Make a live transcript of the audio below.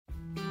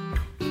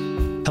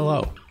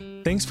Hello.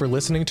 Thanks for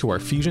listening to our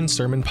Fusion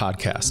Sermon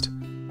Podcast.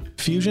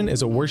 Fusion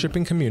is a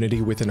worshiping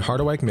community within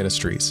Harderwyk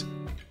Ministries.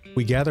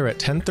 We gather at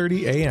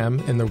 10:30 a.m.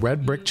 in the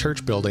Red Brick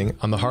Church building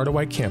on the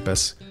Harderwyk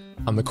campus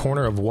on the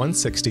corner of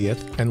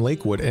 160th and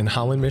Lakewood in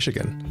Holland,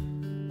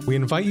 Michigan. We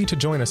invite you to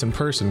join us in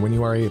person when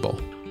you are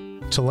able.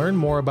 To learn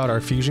more about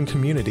our Fusion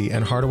community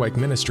and Harderwyk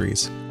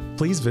Ministries,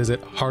 please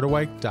visit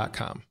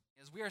harderwyk.com.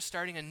 We are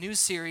starting a new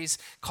series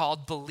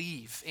called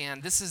Believe,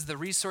 and this is the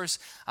resource,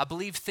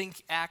 Believe,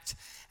 Think, Act,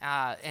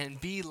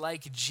 and Be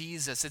Like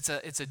Jesus.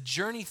 It's a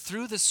journey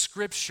through the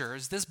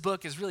scriptures. This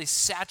book is really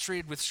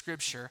saturated with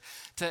scripture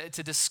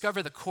to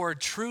discover the core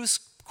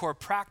truths, core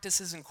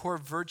practices, and core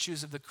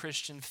virtues of the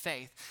Christian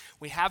faith.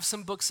 We have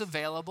some books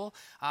available.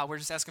 We're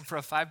just asking for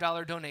a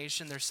 $5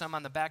 donation. There's some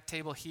on the back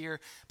table here,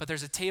 but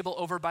there's a table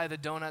over by the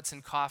donuts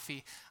and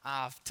coffee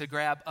to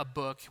grab a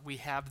book. We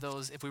have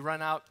those. If we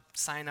run out,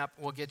 sign up.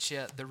 We'll get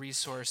you the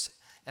resource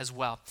as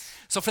well.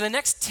 So for the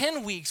next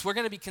 10 weeks, we're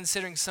going to be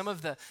considering some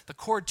of the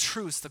core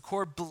truths, the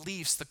core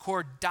beliefs, the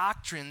core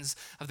doctrines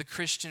of the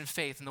Christian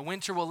faith. In the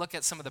winter, we'll look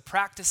at some of the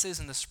practices.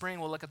 In the spring,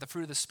 we'll look at the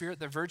fruit of the Spirit,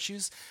 the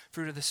virtues,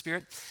 fruit of the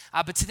Spirit.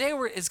 But today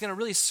is going to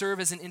really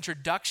serve as an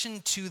introduction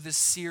to the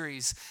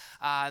series.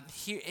 And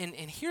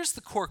here's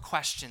the core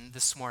question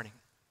this morning.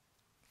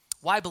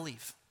 Why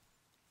believe?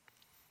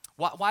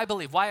 Why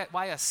believe?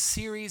 Why a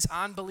series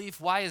on belief?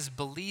 Why is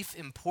belief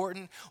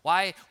important?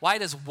 Why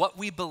does what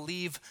we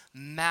believe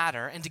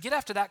matter? And to get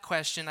after that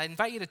question, I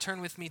invite you to turn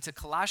with me to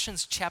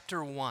Colossians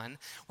chapter 1.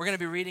 We're going to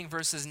be reading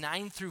verses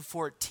 9 through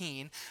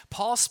 14.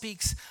 Paul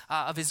speaks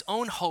of his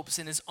own hopes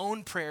and his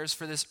own prayers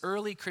for this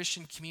early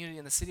Christian community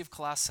in the city of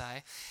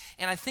Colossae.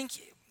 And I think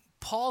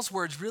Paul's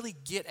words really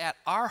get at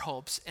our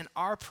hopes and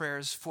our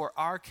prayers for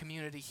our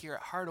community here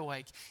at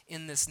Harderwyk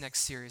in this next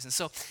series. And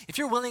so if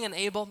you're willing and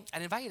able,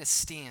 I'd invite you to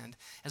stand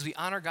as we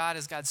honor God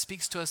as God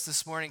speaks to us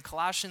this morning.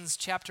 Colossians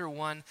chapter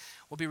 1,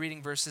 we'll be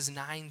reading verses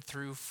 9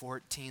 through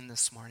 14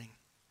 this morning.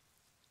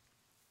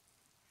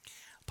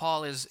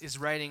 Paul is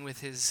writing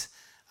with his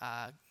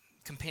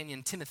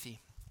companion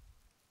Timothy.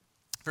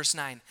 Verse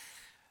 9,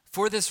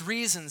 "For this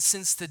reason,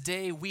 since the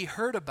day we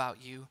heard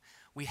about you,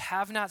 we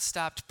have not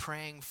stopped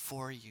praying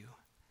for you.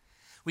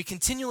 We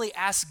continually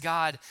ask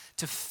God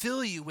to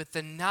fill you with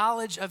the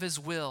knowledge of his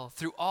will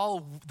through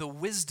all the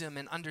wisdom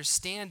and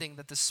understanding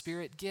that the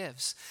Spirit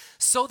gives,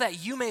 so that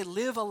you may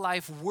live a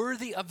life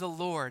worthy of the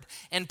Lord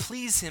and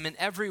please him in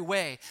every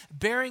way,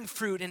 bearing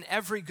fruit in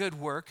every good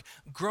work,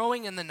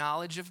 growing in the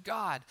knowledge of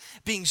God,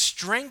 being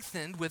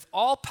strengthened with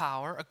all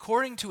power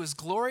according to his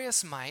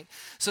glorious might,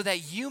 so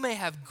that you may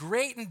have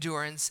great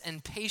endurance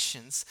and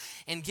patience,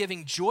 and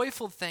giving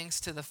joyful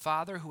thanks to the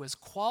Father who has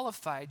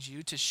qualified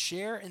you to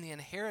share in the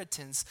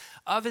inheritance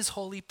of his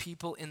holy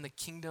people in the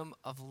kingdom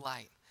of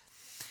light.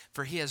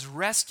 For he has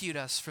rescued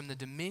us from the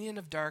dominion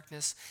of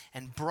darkness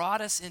and brought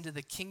us into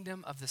the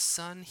kingdom of the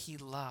Son he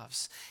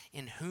loves,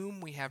 in whom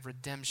we have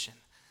redemption,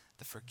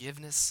 the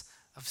forgiveness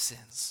of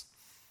sins."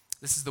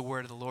 This is the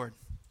word of the Lord.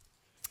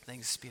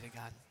 Thanks be to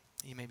God.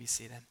 You may be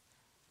seated.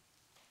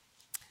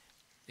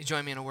 You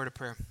join me in a word of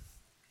prayer.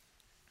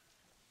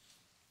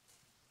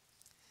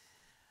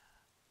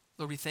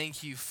 Lord, we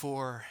thank you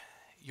for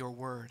your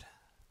word.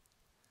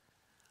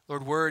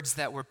 Lord, words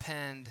that were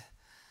penned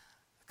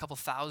a couple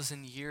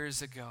thousand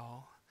years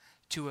ago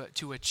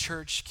to a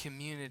church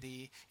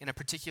community in a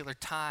particular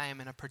time,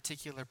 in a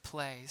particular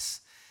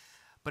place,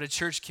 but a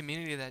church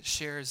community that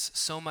shares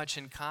so much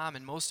in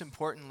common. Most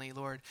importantly,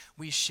 Lord,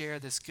 we share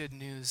this good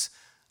news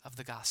of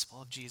the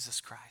gospel of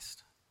Jesus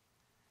Christ.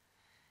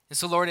 And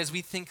so, Lord, as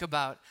we think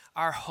about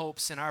our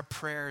hopes and our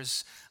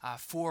prayers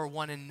for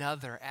one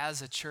another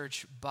as a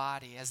church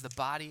body, as the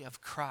body of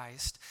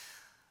Christ,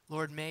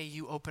 Lord, may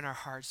you open our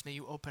hearts, may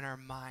you open our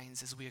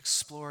minds as we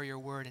explore your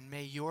word, and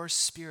may your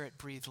Spirit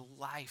breathe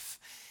life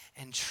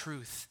and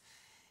truth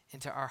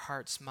into our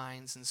hearts,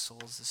 minds, and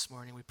souls this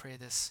morning. We pray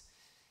this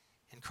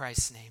in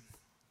Christ's name.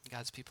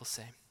 God's people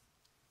say,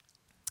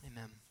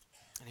 amen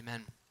and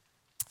amen.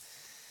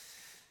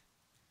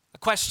 A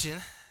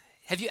question,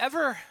 have you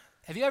ever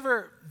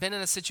been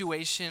in a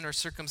situation or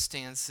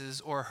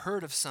circumstances or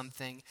heard of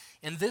something,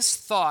 and this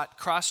thought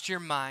crossed your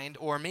mind,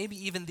 or maybe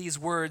even these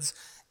words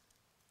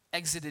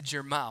exited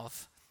your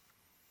mouth?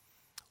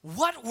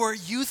 What were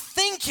you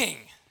thinking?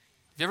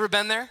 Have you ever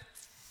been there?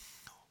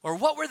 Or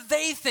what were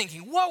they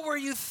thinking? What were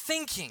you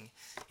thinking?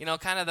 You know,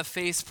 kind of the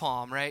face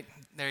palm, right?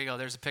 There you go.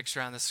 There's a picture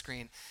on the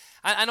screen.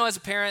 I know as a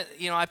parent,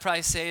 I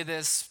probably say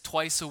this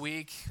twice a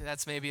week.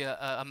 That's maybe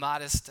a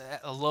modest,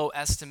 a low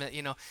estimate.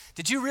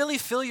 Did you really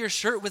fill your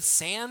shirt with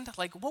sand?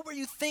 Like, what were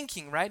you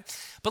thinking, right?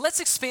 But let's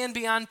expand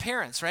beyond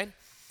parents, right?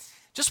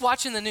 Just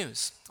watching the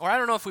news. Or I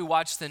don't know if we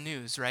watch the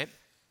news, right?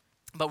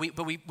 But we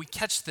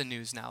catch the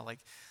news now, like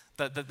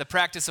the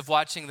practice of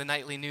watching the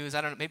nightly news.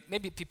 I don't know,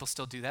 maybe people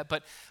still do that,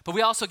 but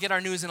we also get our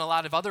news in a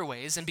lot of other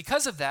ways, and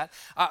because of that,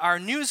 our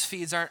news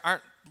feeds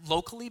aren't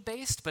locally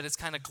based, but it's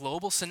kind of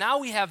global. So now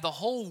we have the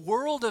whole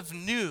world of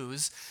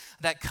news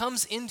that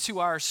comes into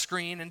our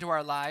screen, into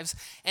our lives.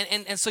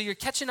 And so you're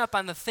catching up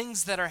on the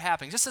things that are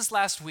happening. Just this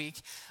last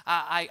week,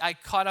 I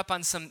caught up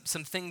on some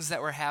things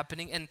that were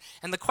happening.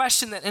 And the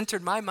question that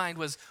entered my mind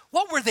was,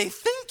 what were they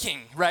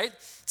thinking, right?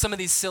 Some of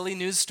these silly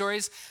news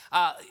stories.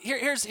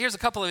 Here's a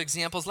couple of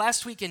examples.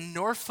 Last week in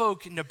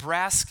Norfolk,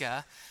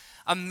 Nebraska,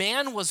 a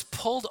man was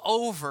pulled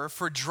over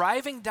for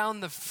driving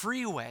down the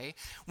freeway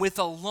with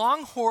a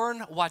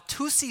Longhorn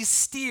Watusi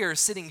steer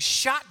sitting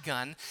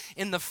shotgun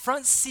in the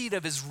front seat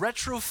of his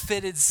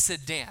retrofitted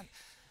sedan.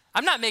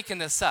 I'm not making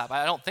this up.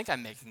 I don't think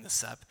I'm making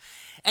this up.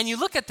 And you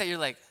look at that, you're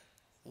like,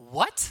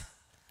 what?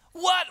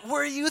 What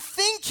were you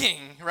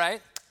thinking,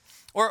 right?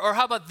 Or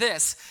how about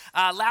this?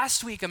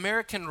 Last week,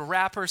 American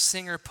rapper,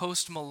 singer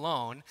Post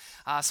Malone,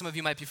 some of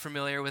you might be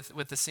familiar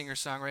with the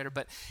singer-songwriter,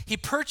 but he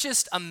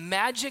purchased a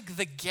Magic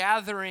the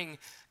Gathering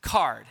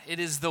card. It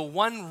is the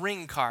One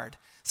Ring card.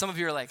 Some of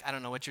you are like, I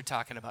don't know what you're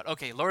talking about.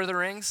 Okay, Lord of the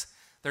Rings,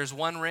 there's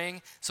one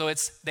ring. So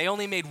they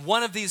only made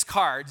one of these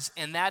cards,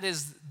 and that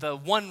is the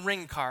One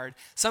Ring card.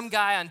 Some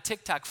guy on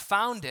TikTok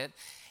found it,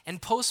 and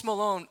Post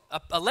Malone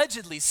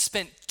allegedly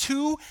spent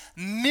 $2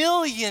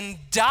 million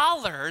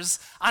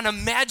on a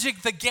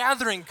Magic the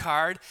Gathering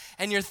card,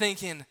 and you're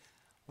thinking,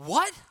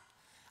 what?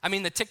 I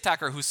mean, the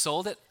TikToker who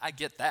sold it, I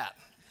get that.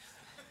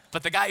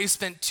 But the guy who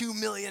spent $2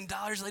 million,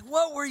 like,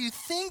 what were you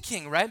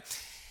thinking, right?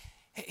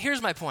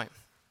 Here's my point.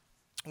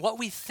 What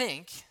we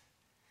think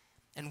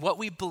and what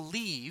we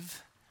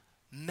believe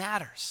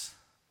matters.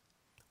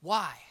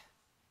 Why?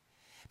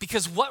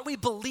 Because what we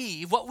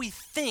believe, what we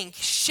think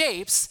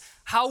shapes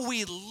how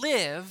we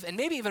live, and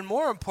maybe even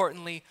more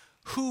importantly,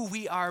 who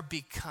we are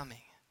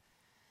becoming.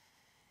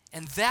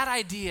 And that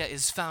idea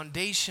is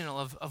foundational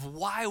of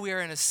why we are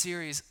in a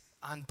series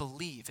on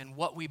belief and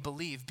what we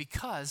believe,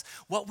 because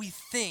what we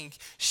think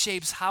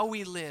shapes how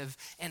we live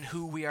and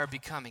who we are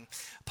becoming.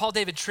 Paul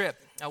David Tripp,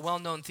 a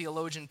well-known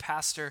theologian,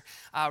 pastor,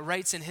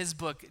 writes in his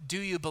book, Do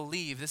You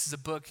Believe? This is a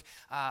book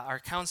our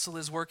council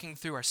is working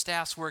through, our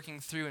staff's working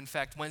through. In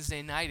fact,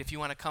 Wednesday night, if you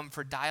want to come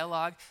for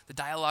dialogue, the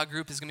dialogue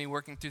group is going to be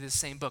working through this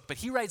same book. But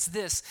he writes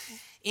this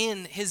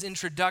in his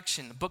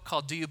introduction, a book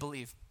called Do You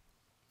Believe?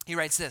 He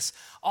writes this: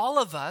 all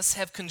of us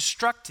have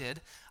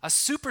constructed a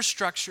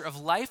superstructure of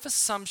life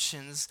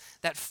assumptions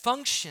that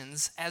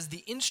functions as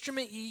the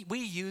instrument we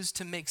use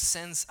to make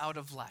sense out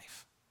of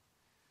life.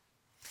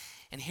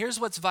 And here's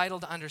what's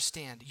vital to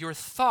understand. Your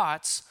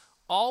thoughts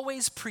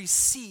always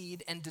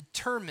precede and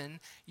determine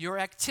your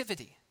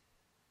activity.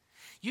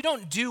 You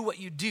don't do what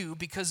you do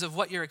because of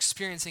what you're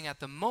experiencing at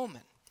the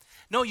moment.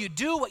 No, you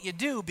do what you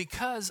do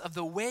because of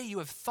the way you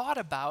have thought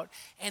about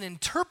and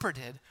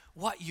interpreted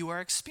what you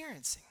are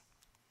experiencing.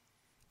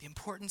 The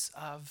importance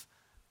of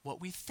what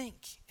we think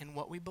and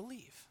what we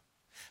believe.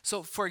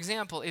 So, for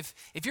example, if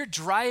you're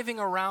driving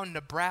around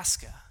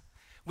Nebraska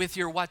with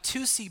your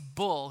Watusi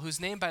bull, whose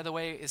name, by the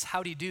way, is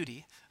Howdy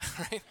Doody,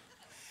 right?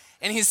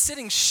 And he's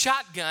sitting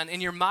shotgun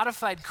in your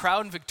modified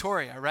Crown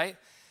Victoria, right?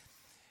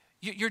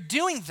 You're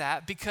doing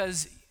that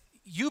because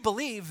you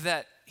believe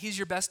that he's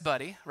your best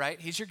buddy, right?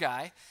 He's your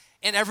guy,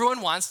 and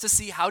everyone wants to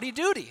see Howdy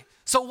Doody.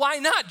 So why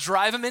not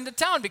drive him into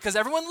town? Because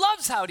everyone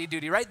loves Howdy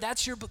Doody, right?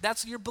 That's your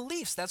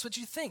beliefs. That's what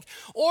you think.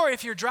 Or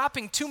if you're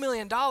dropping $2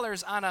 million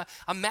on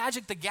a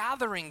Magic the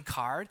Gathering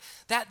card,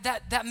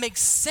 that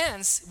makes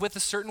sense with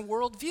a certain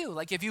worldview.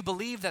 Like if you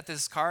believe that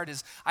this card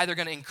is either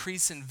going to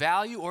increase in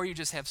value or you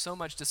just have so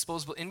much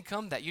disposable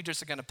income that you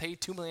just are going to pay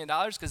 $2 million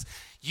because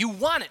you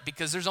want it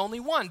because there's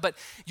only one. But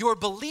your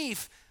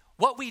belief,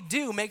 what we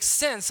do, makes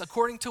sense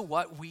according to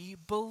what we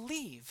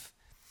believe.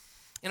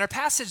 In our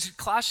passage,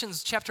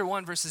 Colossians chapter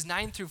 1, verses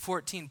 9 through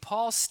 14,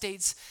 Paul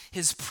states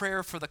his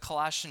prayer for the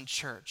Colossian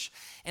church.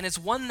 And it's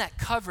one that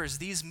covers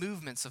these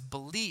movements of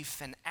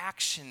belief and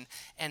action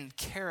and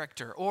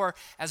character. Or,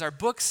 as our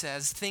book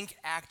says, think,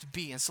 act,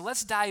 be. And so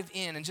let's dive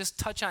in and just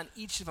touch on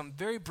each of them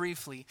very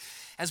briefly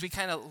as we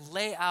kind of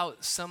lay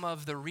out some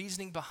of the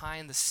reasoning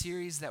behind the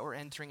series that we're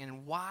entering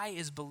and why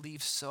is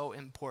belief so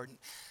important.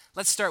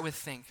 Let's start with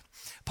think.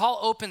 Paul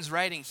opens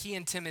writing, he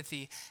and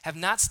Timothy have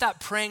not stopped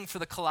praying for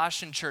the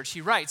Colossian church.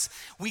 He writes,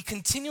 we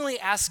continually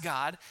ask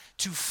God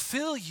to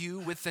fill you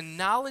with the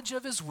knowledge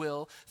of his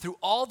will through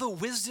all the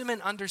wisdom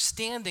and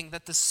understanding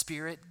that the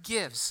Spirit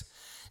gives.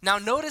 Now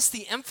notice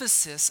the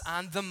emphasis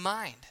on the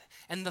mind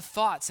and the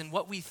thoughts and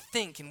what we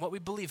think and what we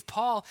believe.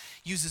 Paul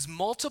uses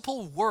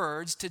multiple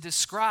words to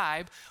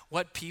describe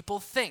what people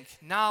think: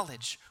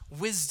 knowledge,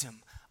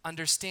 wisdom,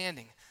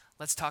 understanding.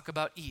 Let's talk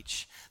about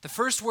each. The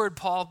first word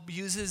Paul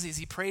uses is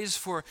he prays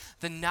for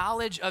the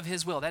knowledge of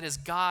his will. That is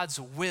God's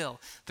will.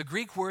 The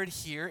Greek word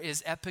here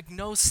is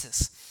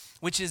epignosis,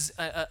 which is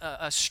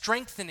a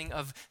strengthening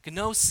of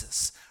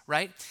gnosis,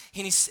 right?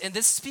 And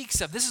this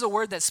is a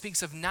word that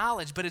speaks of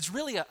knowledge, but it's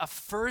really a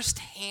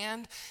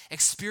first-hand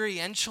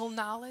experiential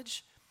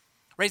knowledge,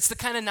 right? It's the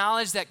kind of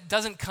knowledge that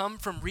doesn't come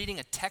from reading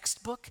a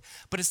textbook,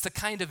 but it's the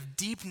kind of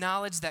deep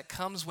knowledge that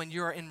comes when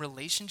you're in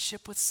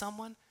relationship with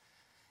someone.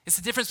 It's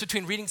the difference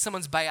between reading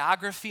someone's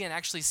biography and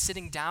actually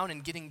sitting down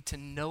and getting to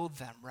know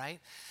them, right?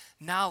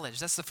 Knowledge,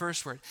 that's the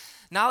first word.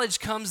 Knowledge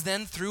comes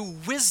then through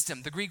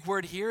wisdom. The Greek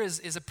word here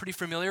is a pretty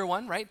familiar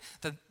one, right?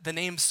 The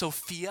name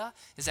Sophia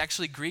is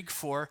actually Greek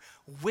for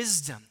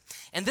wisdom.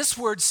 And this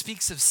word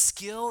speaks of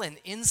skill and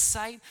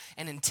insight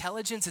and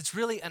intelligence. It's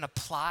really an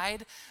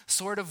applied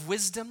sort of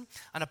wisdom,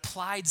 an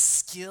applied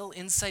skill,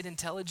 insight,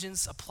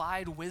 intelligence,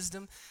 applied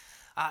wisdom.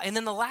 And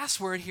then the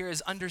last word here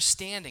is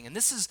understanding. And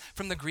this is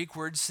from the Greek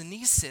word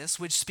synesis,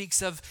 which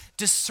speaks of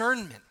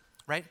discernment,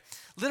 right?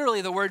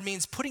 Literally, the word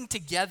means putting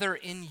together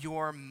in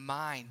your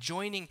mind,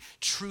 joining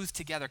truth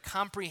together,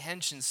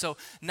 comprehension. So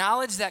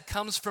knowledge that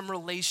comes from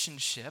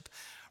relationship,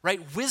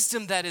 right?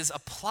 Wisdom that is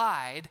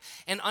applied,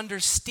 and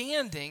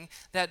understanding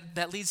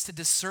that leads to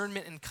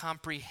discernment and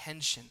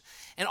comprehension.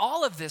 And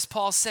all of this,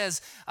 Paul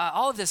says,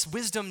 all of this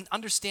wisdom,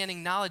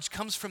 understanding, knowledge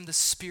comes from the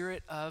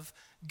Spirit of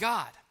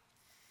God.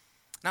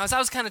 Now, as I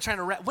was kind of trying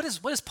to what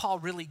is Paul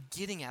really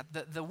getting at?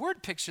 The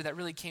word picture that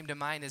really came to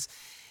mind is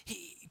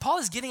Paul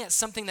is getting at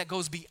something that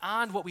goes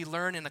beyond what we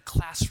learn in a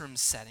classroom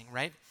setting,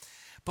 right?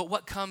 But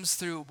what comes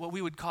through what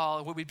we would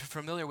call, what we'd be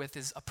familiar with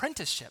is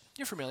apprenticeship.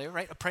 You're familiar,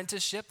 right?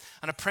 Apprenticeship.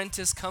 An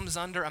apprentice comes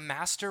under a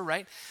master,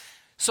 right?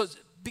 So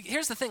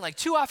here's the thing, like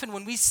too often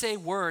when we say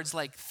words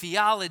like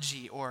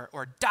theology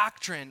or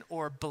doctrine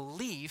or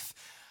belief,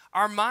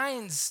 our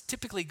minds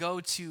typically go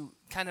to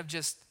kind of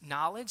just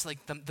knowledge, like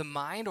the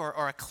mind,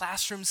 or a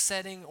classroom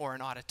setting, or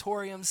an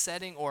auditorium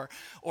setting, or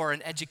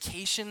an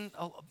education,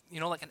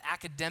 like an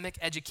academic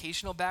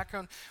educational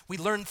background. We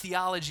learn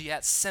theology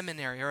at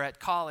seminary or at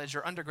college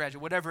or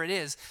undergraduate, whatever it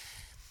is.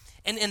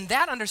 And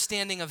that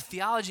understanding of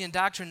theology and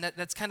doctrine,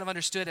 that's kind of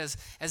understood as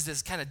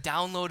this kind of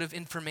download of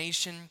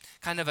information,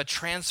 kind of a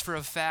transfer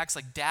of facts,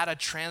 like data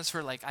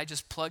transfer, like I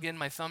just plug in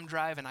my thumb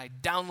drive and I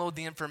download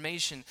the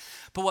information.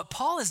 But what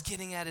Paul is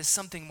getting at is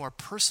something more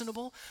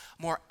personable,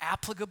 more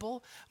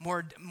applicable,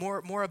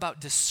 more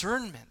about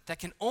discernment that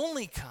can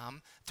only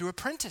come through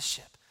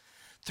apprenticeship,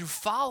 through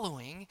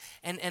following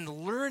and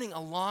learning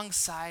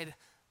alongside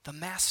the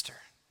master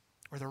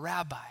or the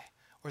rabbi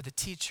or the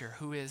teacher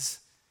who is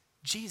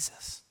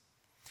Jesus.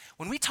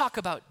 When we talk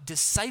about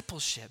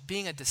discipleship,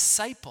 being a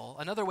disciple,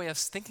 another way of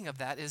thinking of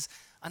that is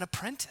an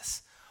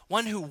apprentice,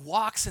 one who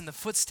walks in the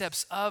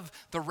footsteps of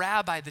the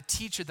rabbi, the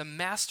teacher, the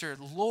master,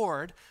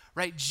 Lord,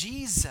 right,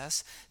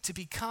 Jesus, to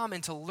become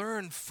and to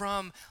learn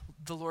from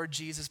the Lord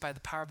Jesus by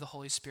the power of the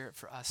Holy Spirit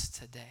for us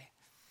today.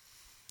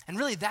 And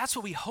really, that's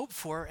what we hope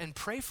for and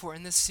pray for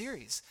in this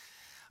series.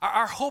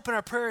 Our hope and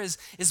our prayer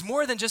is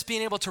more than just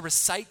being able to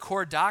recite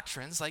core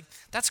doctrines. Like,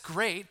 that's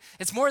great.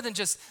 It's more than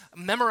just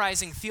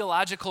memorizing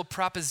theological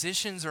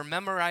propositions or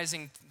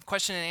memorizing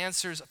question and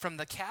answers from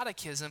the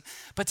catechism,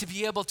 but to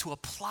be able to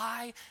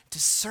apply,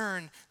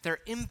 discern their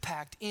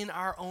impact in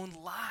our own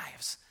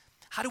lives.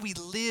 How do we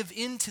live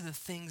into the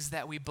things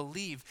that we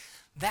believe?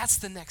 That's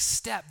the next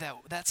step.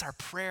 That's our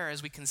prayer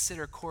as we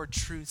consider core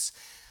truths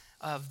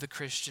of the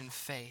Christian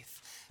faith.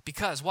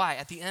 Because why?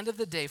 At the end of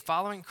the day,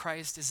 following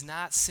Christ is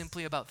not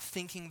simply about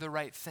thinking the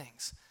right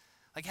things.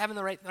 Like having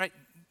the right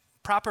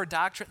proper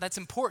doctrine, that's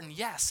important,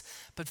 yes.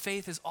 But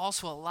faith is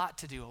also a lot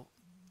to do,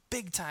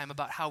 big time,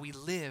 about how we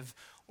live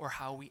or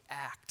how we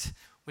act,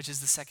 which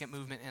is the second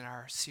movement in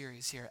our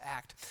series here,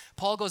 ACT.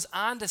 Paul goes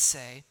on to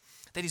say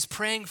that he's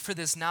praying for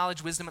this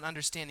knowledge, wisdom, and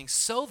understanding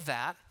so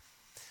that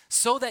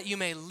you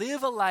may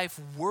live a life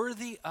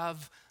worthy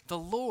of the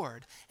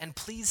Lord and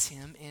please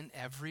him in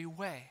every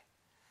way.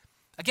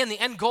 Again, the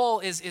end goal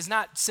is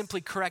not simply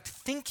correct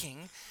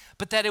thinking,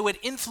 but that it would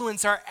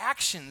influence our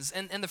actions.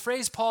 And the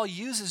phrase Paul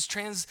uses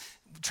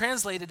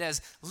translated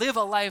as live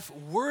a life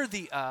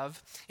worthy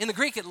of, in the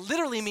Greek it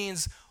literally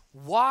means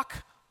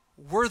walk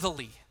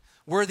worthily.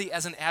 Worthy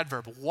as an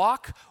adverb.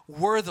 Walk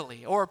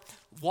worthily. Or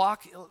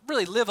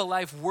really live a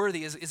life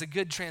worthy is a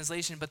good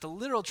translation, but the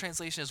literal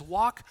translation is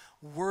walk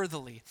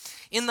worthily.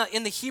 In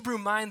the Hebrew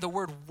mind, the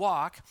word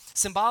walk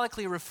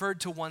symbolically referred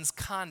to one's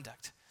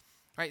conduct.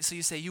 Right? So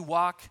you say you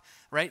walk,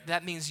 right?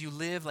 That means you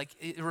live, like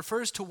it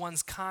refers to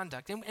one's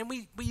conduct. And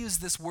we use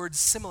this word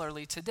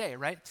similarly today,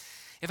 right?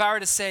 If I were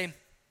to say,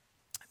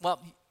 well,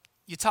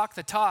 you talk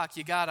the talk,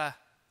 you gotta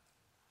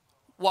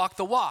walk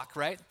the walk,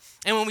 right?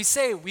 And when we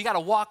say we gotta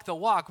walk the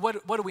walk,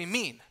 what do we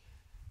mean?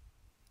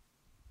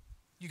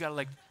 You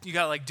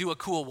gotta do a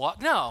cool walk?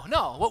 No.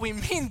 What we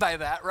mean by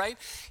that, right,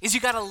 is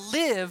you gotta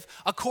live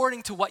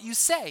according to what you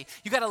say.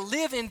 You gotta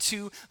live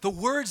into the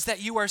words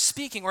that you are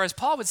speaking, or as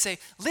Paul would say,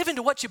 live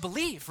into what you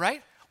believe,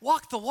 right?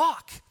 Walk the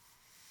walk.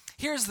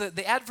 Here's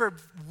the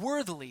adverb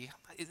worthily.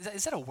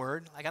 Is that a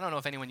word? Like, I don't know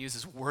if anyone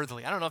uses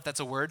worthily. I don't know if that's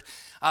a word,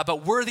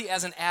 but worthy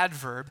as an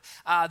adverb.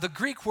 The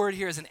Greek word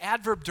here is an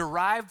adverb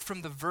derived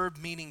from the verb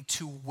meaning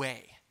to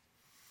weigh.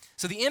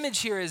 So the image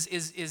here is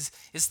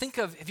think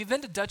of, if you've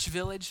been to Dutch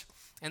Village,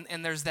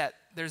 and there's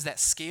that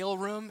scale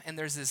room, and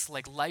there's this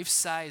like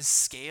life-size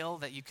scale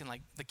that you can,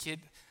 like, the kid,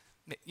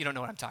 you don't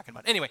know what I'm talking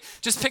about. Anyway,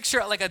 just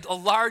picture like a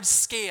large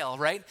scale,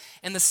 right?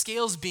 And the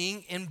scale's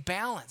being in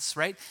balance,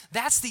 right?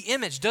 That's the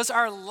image. Does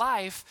our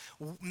life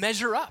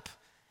measure up?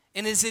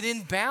 And is it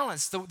in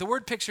balance? The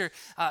word picture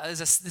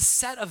is the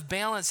set of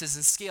balances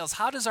and scales.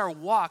 How does our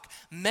walk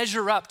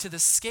measure up to the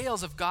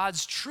scales of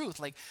God's truth?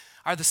 Like,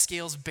 are the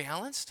scales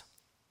balanced?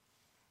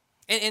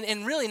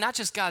 And really not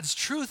just God's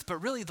truth,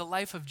 but really the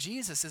life of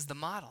Jesus is the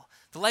model.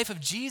 The life of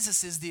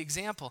Jesus is the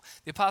example.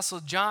 The Apostle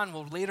John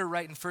will later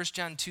write in 1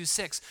 John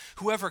 2:6,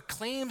 whoever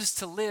claims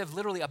to live,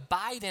 literally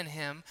abide in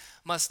him,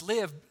 must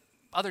live,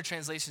 other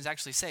translations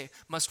actually say,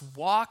 must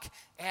walk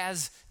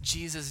as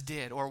Jesus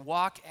did, or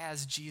walk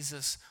as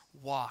Jesus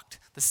walked.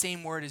 The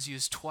same word is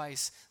used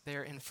twice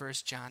there in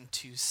 1 John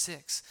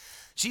 2:6.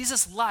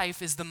 Jesus'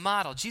 life is the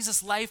model.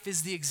 Jesus' life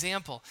is the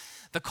example.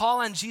 The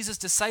call on Jesus'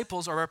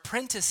 disciples or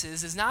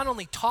apprentices is not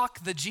only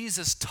talk the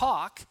Jesus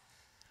talk,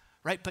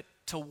 right, but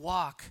to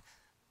walk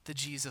the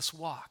Jesus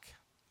walk.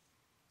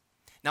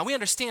 Now we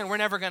understand we're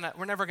never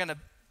gonna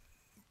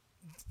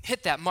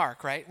hit that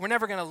mark, right? We're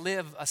never gonna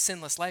live a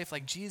sinless life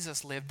like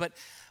Jesus lived, but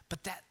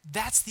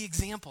that's the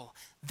example.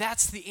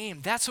 That's the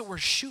aim. That's what we're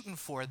shooting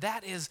for.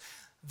 That is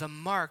the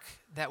mark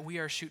that we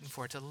are shooting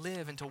for, to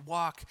live and to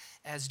walk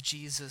as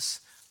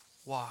Jesus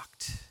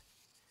walked.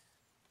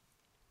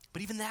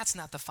 But even that's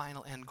not the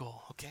final end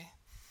goal, okay?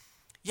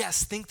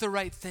 Yes, think the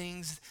right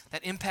things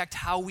that impact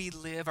how we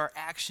live, our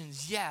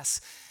actions,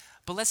 yes.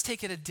 But let's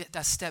take it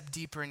a step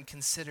deeper and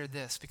consider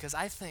this, because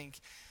I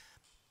think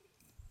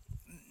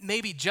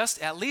maybe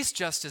at least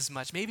just as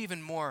much, maybe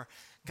even more,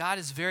 God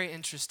is very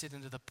interested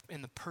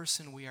in the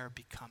person we are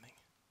becoming.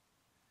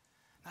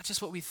 Not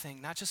just what we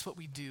think, not just what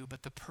we do,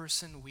 but the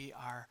person we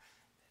are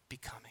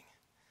becoming.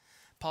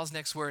 Paul's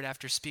next word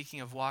after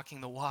speaking of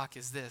walking the walk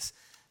is this: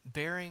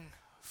 bearing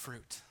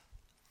fruit.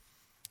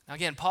 Now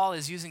again, Paul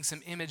is using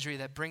some imagery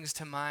that brings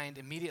to mind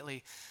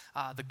immediately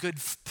the good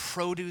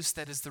produce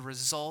that is the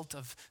result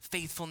of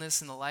faithfulness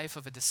in the life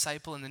of a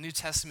disciple. In the New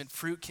Testament,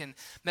 fruit can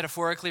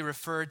metaphorically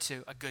refer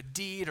to a good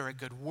deed or a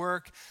good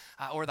work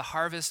or the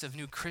harvest of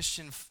new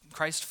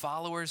Christ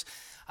followers,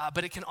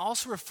 but it can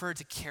also refer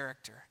to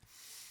character.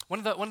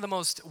 One of the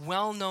most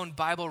well-known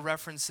Bible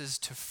references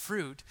to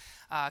fruit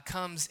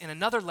comes in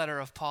another letter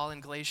of Paul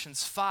in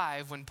Galatians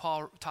 5, when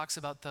Paul talks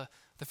about the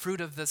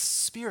fruit of the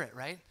Spirit,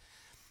 right?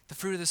 The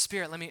fruit of the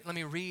Spirit. Let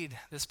me read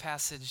this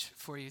passage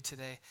for you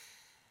today.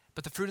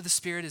 But the fruit of the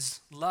Spirit is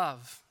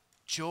love,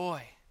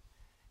 joy,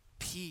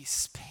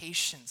 peace,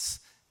 patience,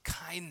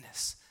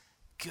 kindness,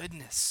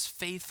 goodness,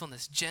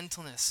 faithfulness,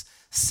 gentleness,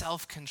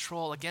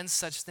 self-control. Against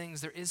such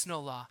things there is no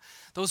law.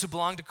 Those who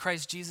belong to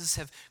Christ Jesus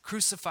have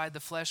crucified the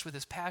flesh with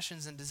its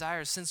passions and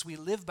desires. Since we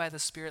live by the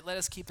Spirit, let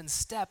us keep in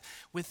step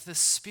with the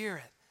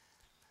Spirit.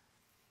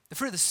 The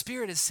fruit of the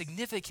Spirit is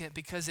significant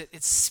because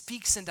it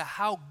speaks into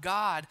how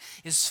God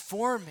is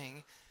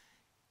forming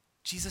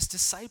Jesus'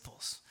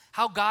 disciples,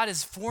 how God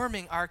is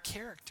forming our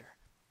character.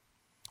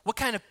 What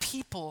kind of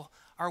people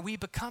are we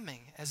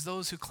becoming as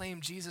those who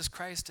claim Jesus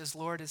Christ as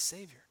Lord, as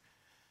Savior?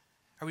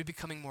 Are we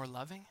becoming more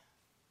loving?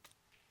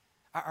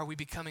 Are we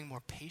becoming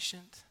more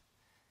patient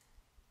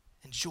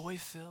and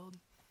joy-filled?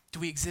 Do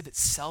we exhibit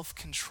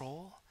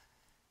self-control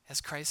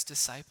as Christ's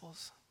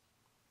disciples?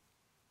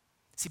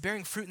 See,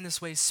 bearing fruit in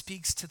this way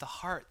speaks to the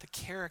heart, the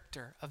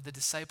character of the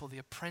disciple, the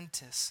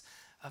apprentice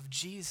of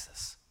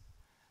Jesus.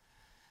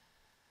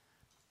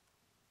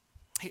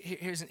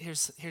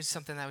 Here's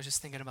something that I was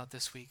just thinking about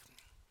this week.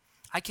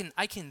 I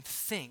can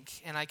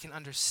think and I can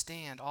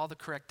understand all the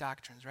correct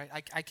doctrines, right?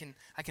 I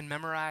can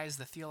memorize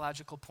the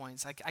theological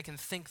points. I can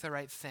think the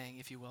right thing,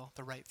 if you will,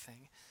 the right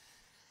thing.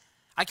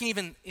 I can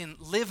even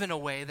live in a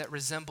way that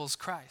resembles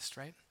Christ,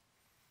 right?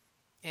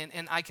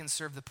 And I can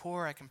serve the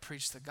poor. I can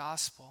preach the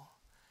gospel.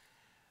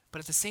 But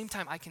at the same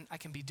time, I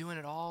can be doing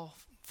it all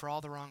for all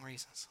the wrong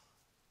reasons.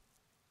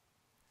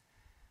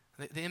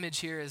 The image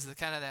here is the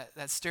kind of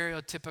that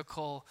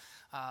stereotypical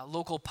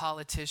local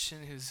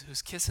politician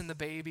who's kissing the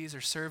babies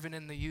or serving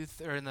in the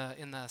youth or in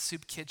the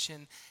soup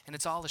kitchen, and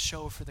it's all a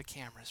show for the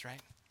cameras, right?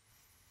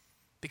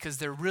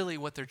 Because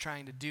what they're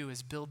trying to do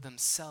is build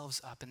themselves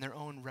up and their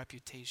own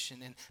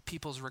reputation and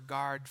people's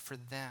regard for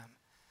them.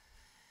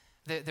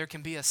 There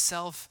can be a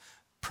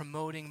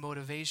self-promoting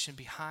motivation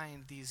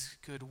behind these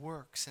good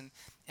works, and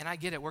I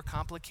get it. We're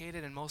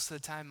complicated, and most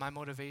of the time my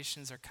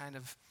motivations are kind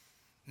of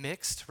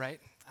mixed, right?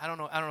 I don't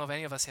know if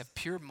any of us have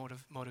pure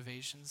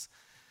motivations,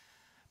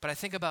 but I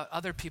think about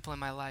other people in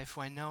my life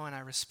who I know and I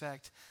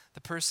respect.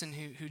 The person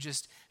who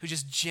just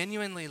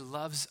genuinely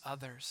loves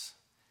others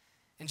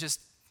and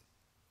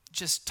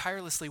just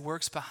tirelessly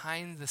works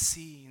behind the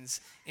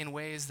scenes in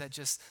ways that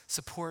just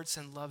supports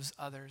and loves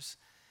others.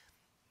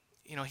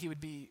 You know, he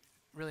would be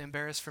really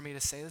embarrassed for me to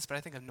say this, but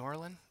I think of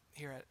Norlin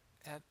here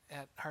at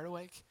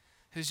Hardawake,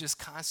 who's just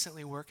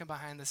constantly working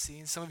behind the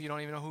scenes. Some of you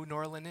don't even know who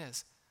Norlin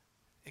is.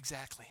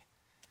 Exactly.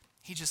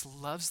 He just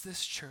loves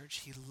this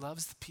church. He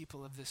loves the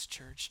people of this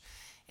church.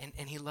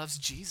 And he loves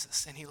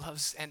Jesus. And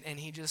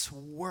he just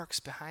works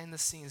behind the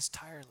scenes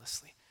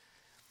tirelessly.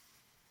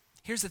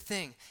 Here's the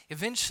thing.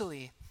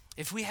 Eventually,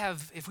 if we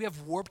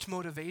have warped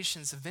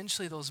motivations,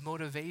 eventually those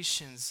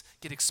motivations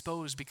get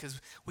exposed,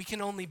 because we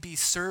can only be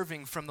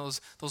serving from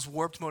those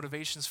warped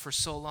motivations for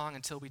so long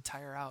until we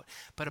tire out.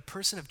 But a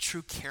person of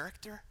true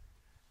character,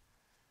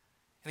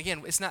 And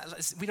again,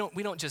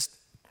 we don't just,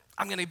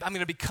 I'm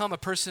gonna become a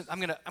person, I'm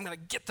gonna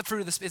get the fruit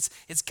of the Spirit.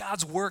 It's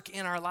God's work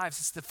in our lives.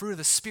 It's the fruit of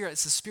the Spirit.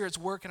 It's the Spirit's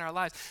work in our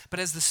lives. But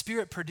as the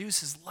Spirit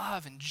produces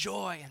love and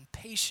joy and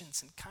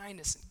patience and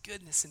kindness and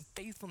goodness and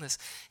faithfulness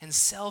and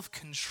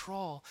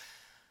self-control,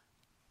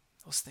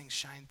 those things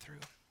shine through.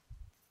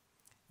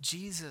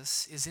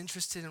 Jesus is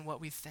interested in what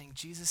we think.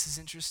 Jesus is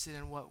interested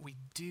in what we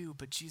do,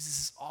 but Jesus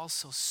is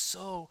also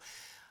so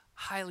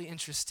highly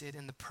interested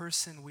in the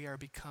person we are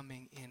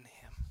becoming in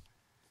him.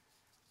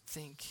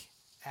 Think,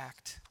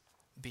 act,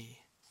 be.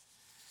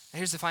 Now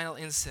here's the final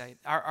insight.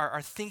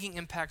 Our thinking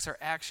impacts our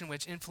action,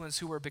 which influence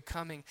who we're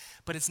becoming,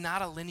 but it's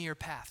not a linear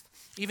path.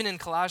 Even in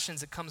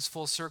Colossians, it comes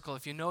full circle.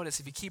 If you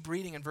notice, if you keep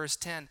reading in verse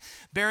 10,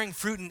 bearing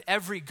fruit in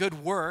every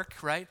good work,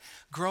 right?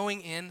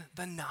 Growing in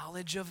the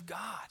knowledge of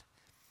God.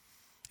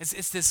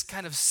 It's this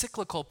kind of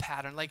cyclical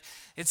pattern, like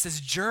it's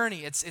this journey,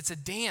 it's a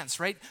dance,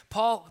 right?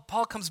 Paul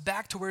comes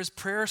back to where his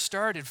prayer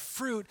started,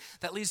 fruit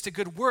that leads to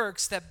good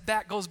works,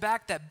 that goes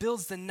back, that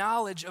builds the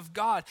knowledge of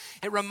God.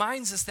 It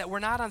reminds us that we're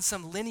not on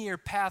some linear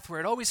path where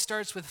it always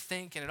starts with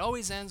think and it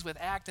always ends with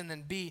act and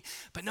then be,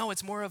 but no,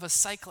 it's more of a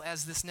cycle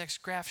as this next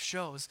graph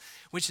shows,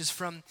 which is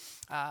from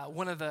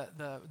one of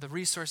the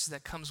resources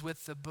that comes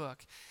with the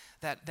book.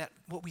 That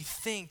what we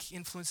think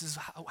influences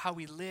how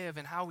we live,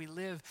 and how we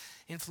live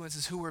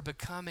influences who we're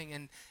becoming,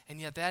 and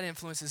yet that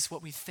influences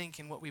what we think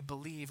and what we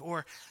believe,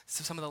 or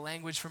some of the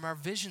language from our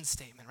vision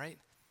statement, right?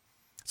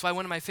 That's why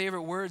one of my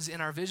favorite words in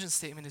our vision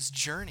statement is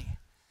journey,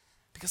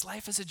 because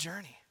life is a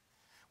journey.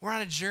 We're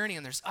on a journey,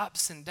 and there's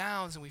ups and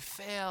downs, and we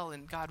fail,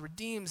 and God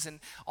redeems, and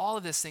all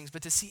of these things,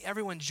 but to see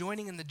everyone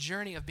joining in the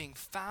journey of being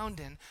found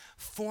in,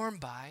 formed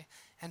by,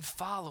 and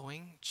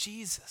following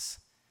Jesus.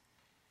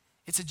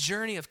 It's a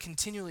journey of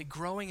continually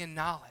growing in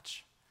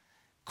knowledge.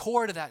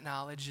 Core to that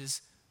knowledge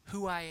is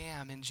who I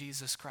am in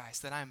Jesus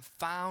Christ, that I am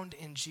found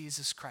in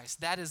Jesus Christ.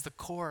 That is the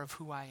core of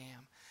who I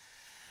am.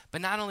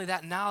 But not only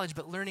that knowledge,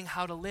 but learning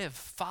how to live,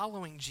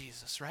 following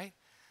Jesus, right?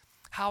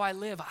 How I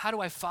live, how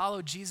do I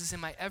follow Jesus in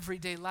my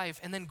everyday life?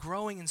 And then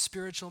growing in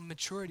spiritual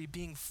maturity,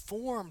 being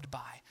formed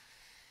by.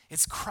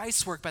 It's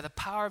Christ's work by the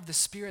power of the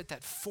Spirit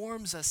that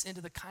forms us into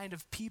the kind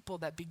of people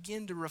that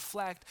begin to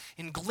reflect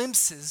in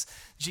glimpses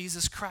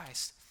Jesus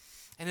Christ.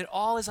 And it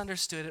all is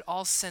understood, it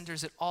all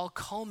centers, it all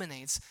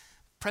culminates.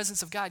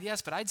 Presence of God,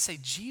 yes, but I'd say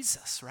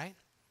Jesus, right?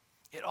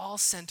 It all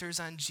centers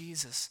on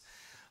Jesus.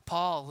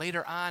 Paul,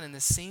 later on in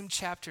the same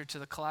chapter to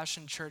the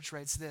Colossian church,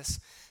 writes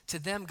this: to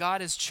them God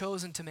has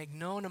chosen to make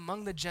known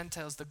among the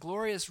Gentiles the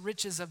glorious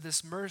riches of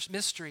this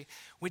mystery,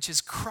 which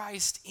is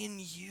Christ in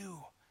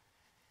you.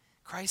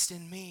 Christ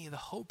in me, the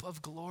hope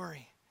of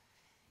glory.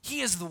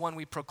 He is the one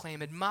we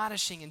proclaim,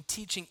 admonishing and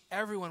teaching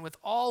everyone with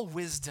all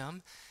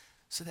wisdom,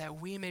 so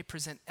that we may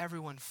present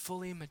everyone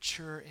fully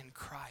mature in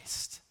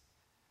Christ.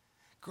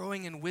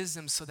 Growing in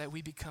wisdom so that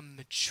we become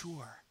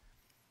mature,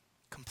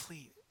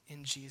 complete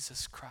in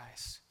Jesus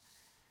Christ.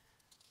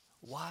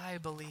 Why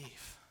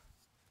believe?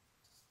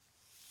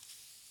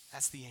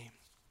 That's the aim.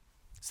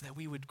 So that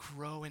we would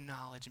grow in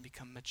knowledge and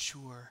become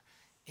mature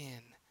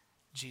in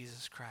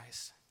Jesus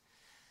Christ.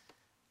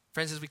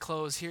 Friends, as we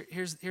close,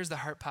 here's the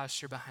heart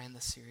posture behind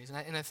this series.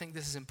 And I think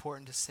this is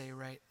important to say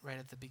right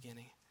at the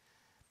beginning.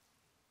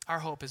 Our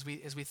hope as we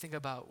think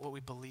about what we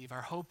believe,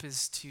 our hope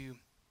is to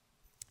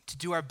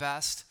do our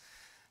best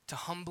to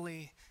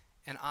humbly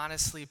and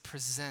honestly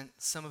present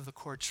some of the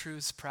core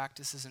truths,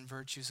 practices, and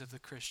virtues of the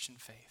Christian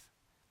faith.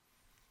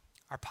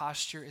 Our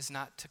posture is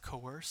not to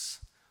coerce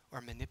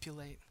or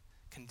manipulate,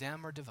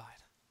 condemn or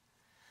divide,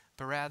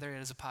 but rather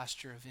it is a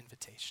posture of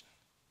invitation.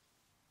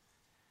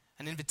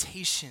 An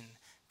invitation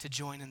to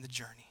join in the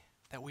journey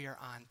that we are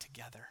on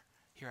together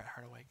here at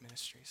Heart Awake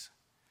Ministries.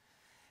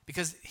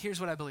 Because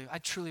here's what I believe. I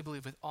truly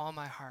believe with all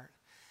my heart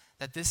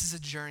that this is a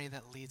journey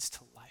that leads to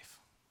life.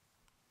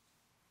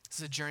 This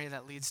is a journey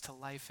that leads to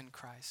life in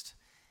Christ.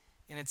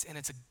 And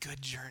it's a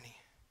good journey.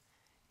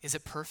 Is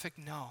it perfect?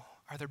 No.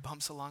 Are there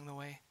bumps along the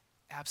way?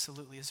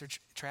 Absolutely. Is there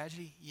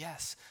tragedy?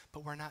 Yes.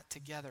 But we're not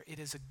together. It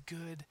is a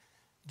good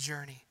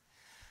journey.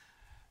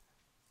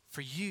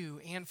 For you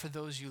and for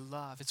those you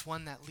love. It's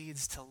one that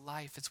leads to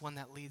life. It's one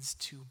that leads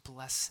to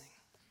blessing.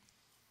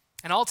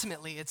 And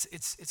ultimately,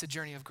 it's a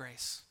journey of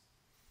grace.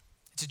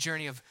 It's a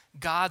journey of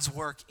God's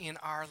work in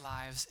our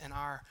lives and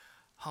our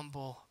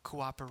humble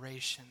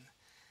cooperation,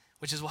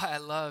 which is why I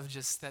love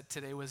just that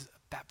today was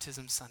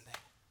Baptism Sunday.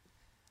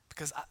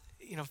 Because,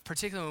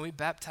 particularly when we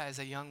baptize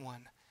a young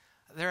one,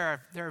 there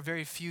are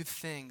very few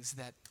things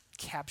that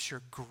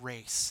capture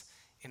grace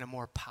in a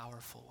more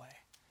powerful way.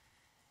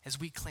 As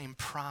we claim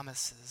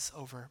promises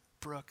over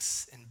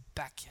Brooks and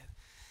Beckett,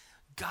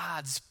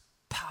 God's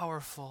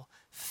powerful,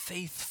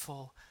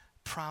 faithful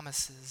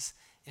promises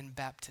in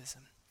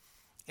baptism.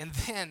 And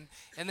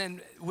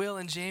then Will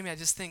and Jamie, I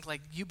just think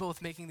like you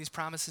both making these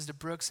promises to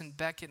Brooks and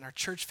Beckett and our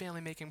church family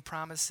making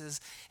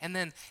promises, and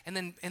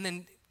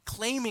then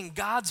claiming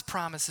God's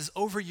promises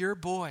over your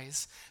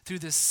boys through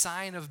this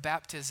sign of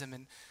baptism.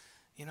 And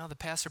the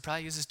pastor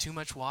probably uses too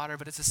much water,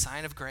 but it's a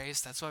sign of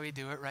grace. That's why we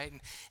do it, right?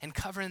 And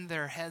covering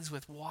their heads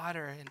with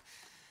water. And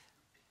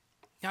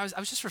I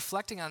was just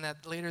reflecting on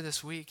that later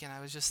this week, and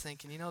I was just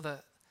thinking,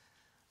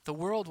 the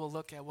world will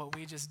look at what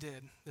we just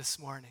did this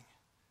morning,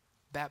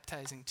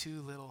 baptizing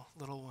two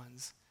little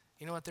ones.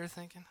 You know what they're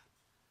thinking?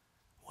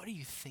 What are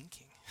you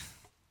thinking?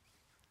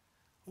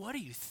 What are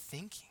you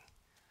thinking?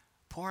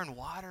 Pouring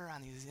water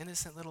on these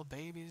innocent little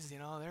babies,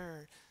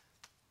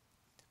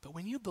 But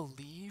when you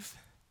believe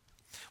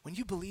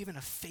in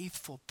a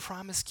faithful,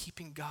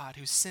 promise-keeping God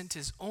who sent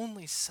his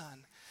only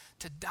Son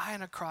to die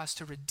on a cross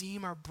to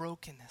redeem our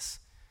brokenness,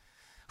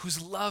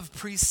 whose love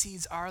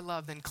precedes our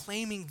love, then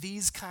claiming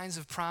these kinds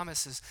of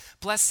promises,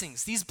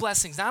 these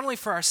blessings, not only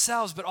for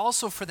ourselves, but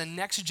also for the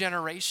next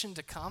generation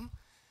to come,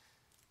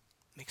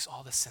 makes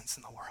all the sense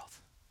in the world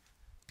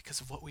because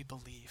of what we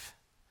believe.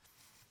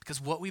 Because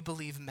what we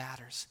believe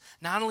matters,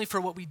 not only for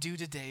what we do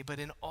today, but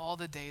in all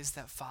the days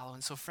that follow.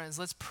 And so, friends,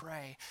 let's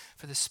pray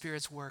for the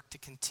Spirit's work to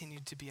continue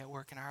to be at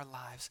work in our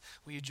lives.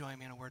 Will you join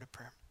me in a word of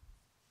prayer?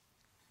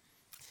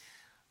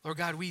 Lord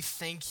God, we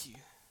thank you.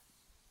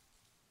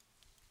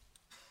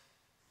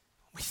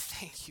 We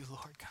thank you,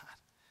 Lord God,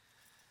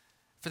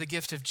 for the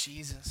gift of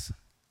Jesus.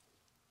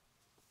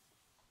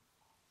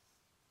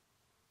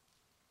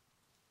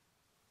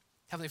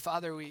 Heavenly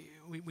Father,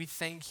 we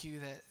thank you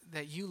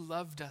that you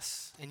loved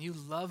us and you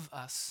love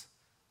us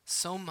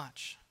so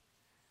much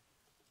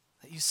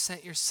that you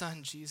sent your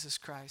Son, Jesus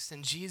Christ.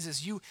 And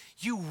Jesus, you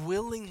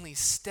willingly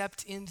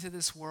stepped into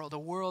this world, a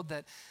world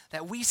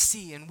that we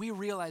see and we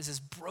realize is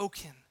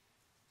broken,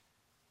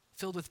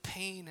 filled with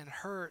pain and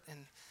hurt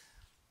and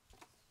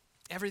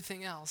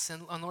everything else.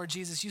 And Lord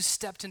Jesus, you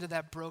stepped into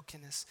that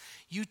brokenness.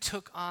 You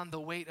took on the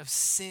weight of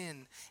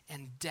sin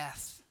and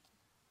death.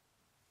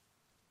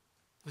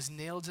 Was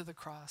nailed to the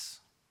cross.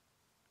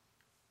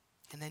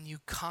 And then you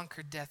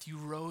conquered death. You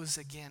rose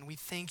again. We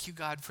thank you,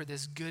 God, for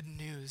this good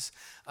news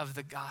of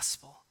the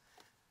gospel.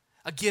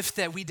 A gift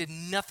that we did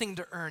nothing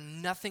to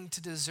earn, nothing to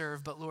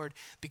deserve, but Lord,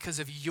 because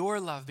of your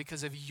love,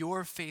 because of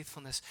your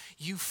faithfulness,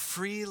 you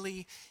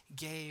freely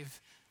gave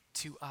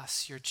to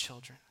us, your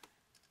children.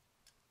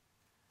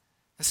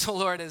 And so,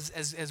 Lord,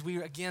 as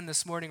we again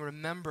this morning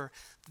remember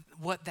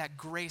what that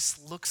grace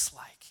looks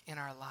like in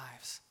our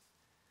lives,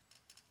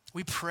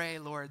 we pray,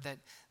 Lord,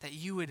 that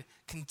you would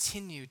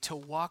continue to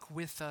walk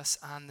with us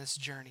on this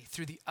journey,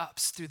 through the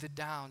ups, through the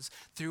downs,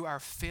 through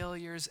our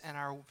failures and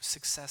our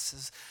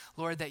successes.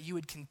 Lord, that you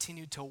would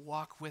continue to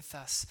walk with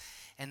us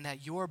and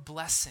that your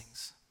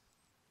blessings,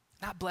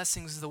 not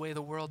blessings the way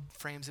the world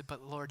frames it,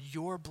 but Lord,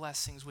 your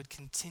blessings would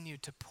continue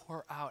to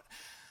pour out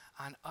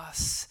on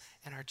us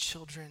and our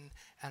children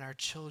and our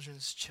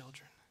children's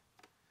children,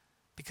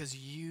 because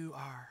you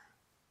are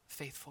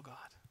faithful God,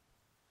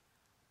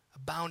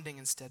 abounding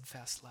in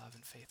steadfast love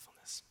and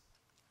faithfulness.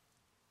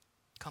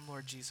 Come,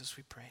 Lord Jesus,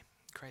 we pray.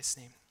 In Christ's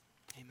name,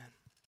 amen.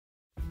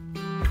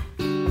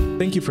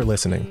 Thank you for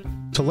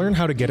listening. To learn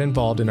how to get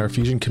involved in our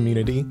Fusion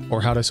community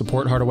or how to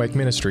support Harderwyk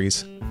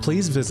Ministries,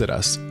 please visit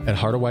us at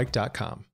harderwyk.com.